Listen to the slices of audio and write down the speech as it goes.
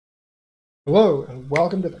Hello and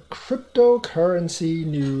welcome to the cryptocurrency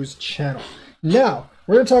news channel. Now,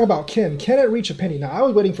 we're going to talk about Kin. Can it reach a penny? Now, I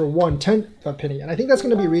was waiting for 1/10 of a penny, and I think that's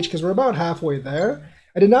going to be reached because we're about halfway there.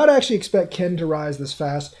 I did not actually expect Kin to rise this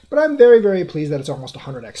fast, but I'm very, very pleased that it's almost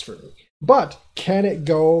 100x for me. But can it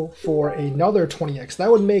go for another 20x? That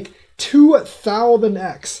would make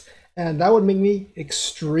 2000x, and that would make me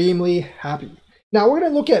extremely happy. Now, we're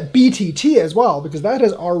going to look at BTT as well because that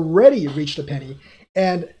has already reached a penny,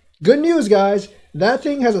 and good news, guys. That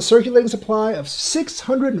thing has a circulating supply of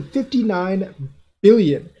 659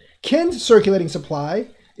 billion. Kin's circulating supply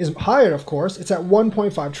is higher, of course. It's at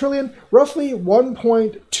 1.5 trillion, roughly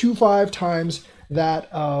 1.25 times that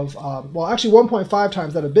of, well, actually 1.5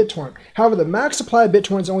 times that of BitTorrent. However, the max supply of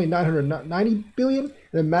BitTorrent is only 990 billion, and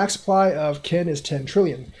the max supply of Kin is 10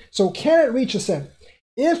 trillion. So can it reach a cent?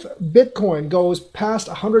 If Bitcoin goes past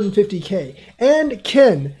 150K and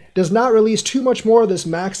Kin does not release too much more of this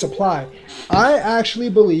max supply, I actually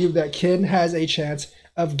believe that Kin has a chance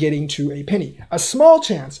of getting to a penny. A small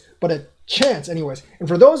chance, but a chance anyways. And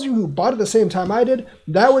for those of you who bought at the same time I did,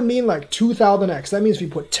 that would mean like 2000x. That means if you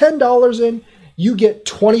put $10 in, you get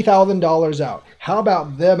 $20,000 out. How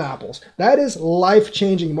about them apples? That is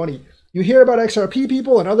life-changing money. You hear about XRP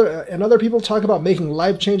people and other people talk about making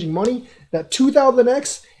life-changing money. That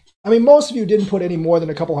 2000x, I mean, most of you didn't put any more than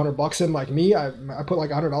a couple $100 in like me. I put like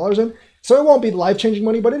 $100 in. So it won't be life-changing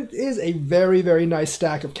money, but it is a very, very nice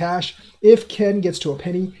stack of cash if Kin gets to a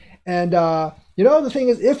penny. And, you know, the thing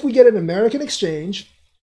is, if we get an American exchange,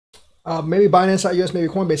 maybe Binance.us, maybe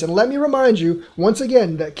Coinbase. And let me remind you, once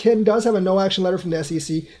again, that Kin does have a no-action letter from the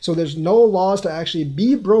SEC, so there's no laws to actually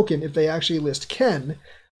be broken if they actually list Kin.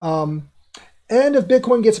 And if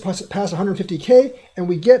Bitcoin gets past 150K and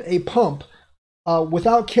we get a pump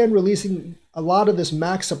without Kin releasing a lot of this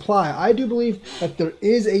max supply, I do believe that there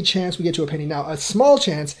is a chance we get to a penny. Now, a small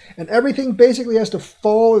chance, and everything basically has to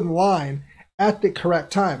fall in line at the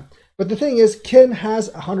correct time. But the thing is, Kin has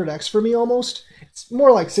 100x for me almost. It's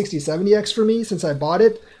more like 60, 70x for me since I bought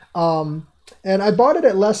it. And I bought it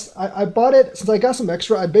at less, I bought it, since I got some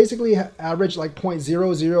extra, I basically averaged like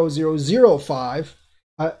 0.00005.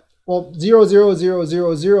 Well,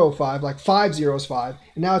 0.00005, like 5 zeros 5,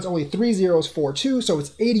 and now it's only 3 zeros 4 2, so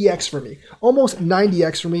it's 80x for me, almost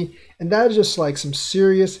 90x for me, and that is just like some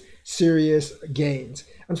serious gains.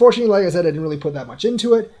 Unfortunately, like I said, I didn't really put that much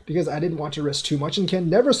into it because I didn't want to risk too much in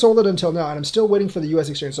Kin. Never sold it until now, and I'm still waiting for the US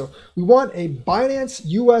exchange. So we want a Binance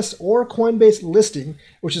US or Coinbase listing,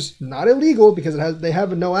 which is not illegal because they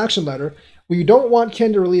have a no action letter. We don't want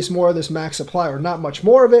Kin to release more of this max supply or not much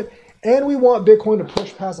more of it. And we want Bitcoin to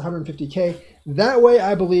push past 150K. That way,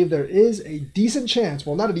 I believe there is a decent chance,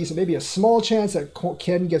 well, not a decent, maybe a small chance that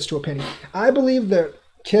Kin gets to a penny. I believe that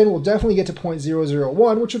Kin will definitely get to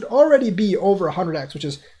 0.001, which would already be over 100x, which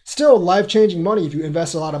is still life-changing money if you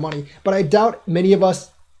invest a lot of money. But I doubt many of us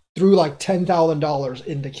threw like $10,000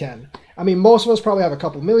 into Kin. I mean, most of us probably have a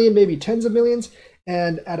couple million, maybe tens of millions.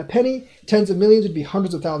 And at a penny, tens of millions would be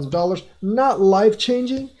hundreds of thousands of dollars. Not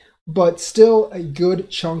life-changing, but still a good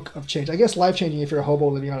chunk of change. I guess life-changing if you're a hobo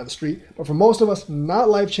living out on the street, but for most of us, not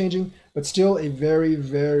life-changing, but still a very,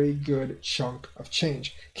 very good chunk of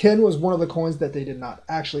change. Kin was one of the coins that they did not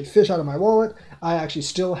actually fish out of my wallet. I actually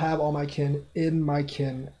still have all my Kin in my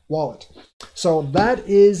Kin wallet. So that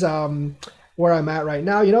is where I'm at right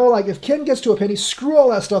now. You know, like if Kin gets to a penny, screw all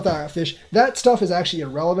that stuff that I fish. That stuff is actually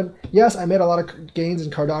irrelevant. Yes, I made a lot of gains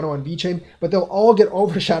in Cardano and Vechain, but they'll all get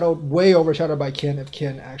overshadowed, way overshadowed by Kin if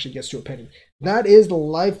Kin actually gets to a penny. That is the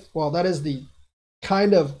that is the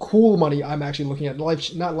kind of cool money I'm actually looking at.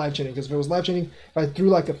 Not life-changing, because if it was life-changing, if I threw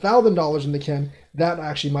like $1,000 in the Kin, that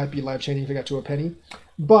actually might be life-changing if it got to a penny.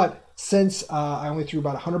 But since I only threw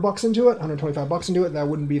about $100 into it, $125 into it, that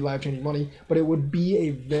wouldn't be life-changing money, but it would be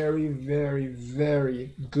a very, very,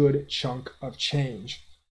 very good chunk of change.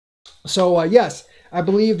 So yes, I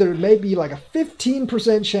believe there may be like a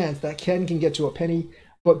 15% chance that Kin can get to a penny,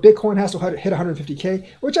 but Bitcoin has to hit 150K,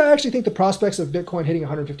 which I actually think the prospects of Bitcoin hitting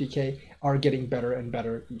 150K are getting better and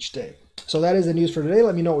better each day. So that is the news for today.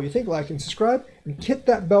 Let me know what you think, like and subscribe, and hit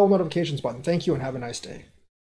that bell notifications button. Thank you and have a nice day.